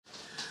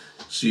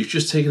So you've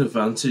just taken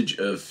advantage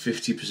of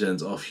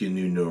 50% off your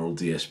new Neural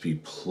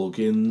DSP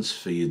plugins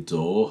for your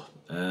DAW,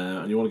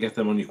 and you want to get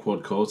them on your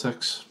quad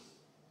Cortex?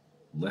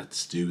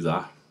 Let's do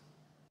that.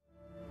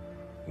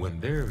 When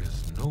there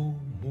is no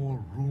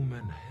more room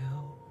in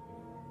hell,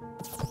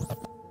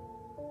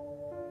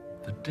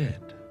 the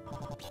dead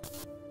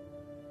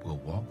will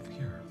walk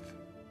the earth.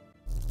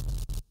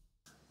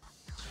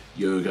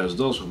 Yo guys and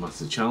dolls, welcome back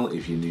to the channel.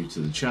 If you're new to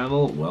the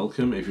channel,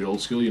 welcome. If you're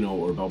old school, you know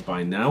what we're about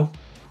by now.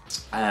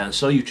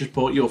 So you've just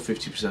bought your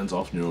 50%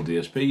 off Neural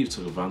DSP. You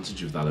took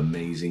advantage of that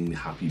amazing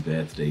happy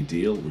birthday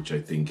deal, which I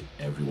think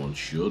everyone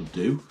should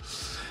do.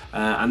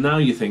 And now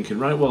you're thinking,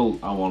 right, well,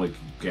 I want to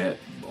get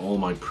all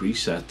my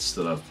presets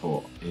that I've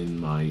put in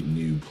my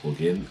new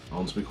plugin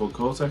onto my quad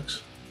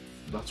Cortex.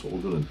 That's what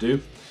we're going to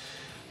do.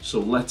 So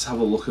let's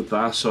have a look at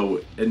that. So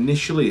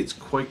initially it's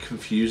quite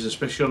confusing,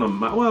 especially on a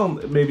Mac. Well,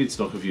 maybe it's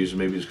not confusing,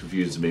 maybe it's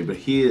confusing to me, but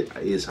here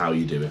is how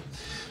you do it.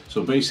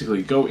 So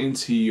basically go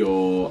into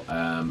your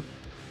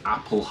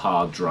Apple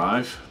hard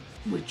drive,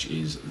 which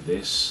is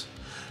this.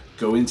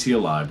 Go into your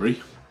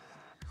library,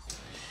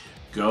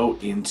 go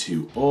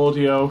into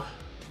audio,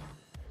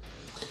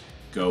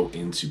 go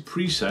into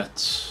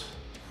presets,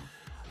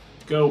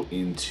 go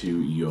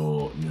into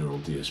your Neural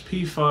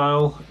DSP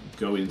file,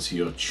 go into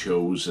your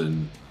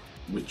chosen,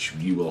 which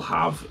you will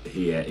have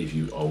here if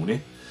you own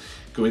it.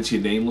 Go into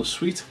your nameless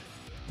suite,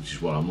 which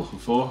is what I'm looking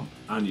for,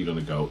 and you're going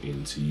to go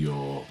into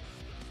your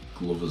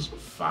Glover's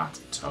Fat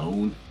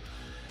Tone,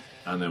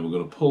 and then we're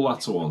going to pull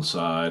that to one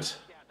side.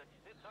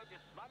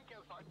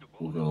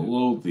 We're going to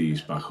load these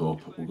back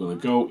up. We're going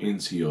to go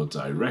into your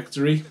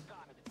directory.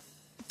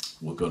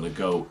 We're going to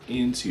go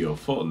into your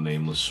foot and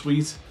nameless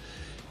suite.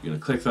 You're going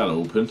to click that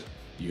open.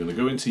 You're going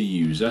to go into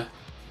user,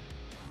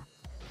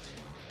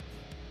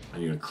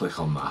 and you're going to click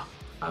on that,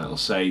 and it'll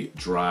say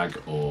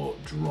drag or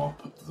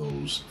drop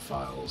those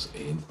files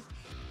in.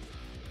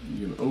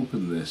 You can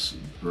open this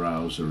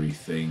browsery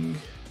thing,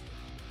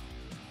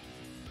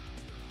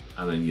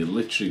 and then you're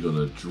literally going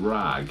to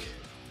drag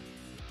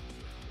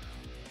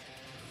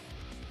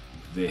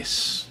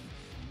this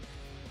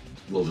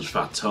Glover's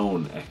Fat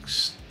Tone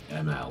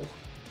XML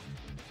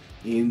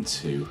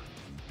into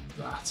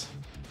that,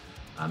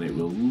 and it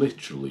will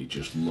literally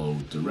just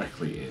load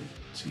directly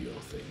into your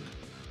thing.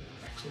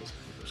 Excellent.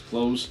 Let's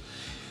close.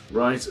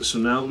 Right, so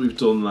now that we've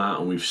done that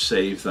and we've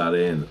saved that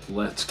in,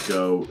 let's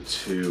go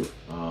to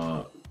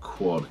our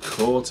quad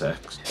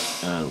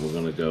Cortex, and we're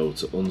going to go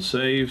to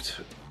unsaved.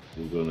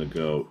 We're going to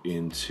go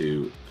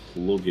into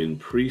plugin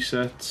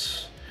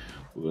presets.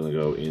 We're going to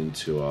go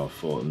into our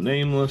foot and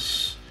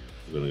nameless.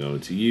 We're going to go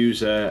into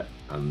user,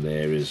 and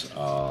there is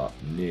our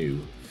new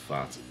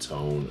Fat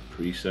Tone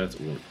preset.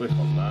 We're going to click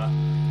on that,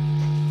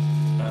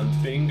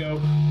 and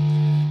bingo,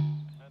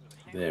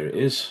 there it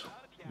is.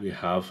 We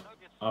have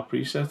our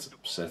preset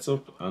set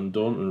up and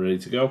done and ready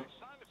to go.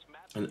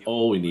 And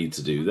all we need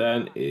to do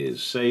then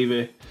is save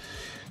it,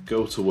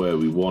 go to where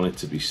we want it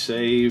to be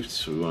saved.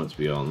 So we want it to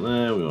be on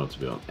there, we want it to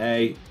be on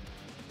A,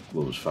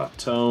 Glover's Fat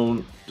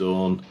Tone,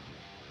 done,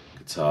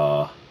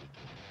 guitar,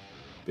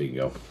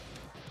 bingo,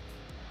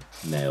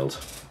 nailed.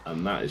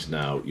 And that is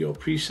now your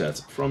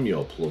preset from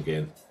your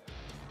plugin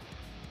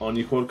on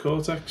your quad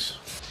Cortex.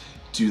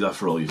 Do that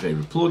for all your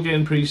favorite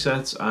plugin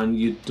presets and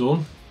you're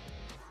done.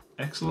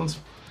 Excellent.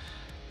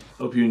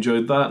 Hope you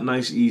enjoyed that.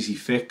 Nice easy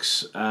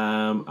fix,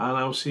 and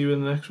I'll see you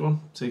in the next one.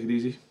 Take it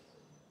easy.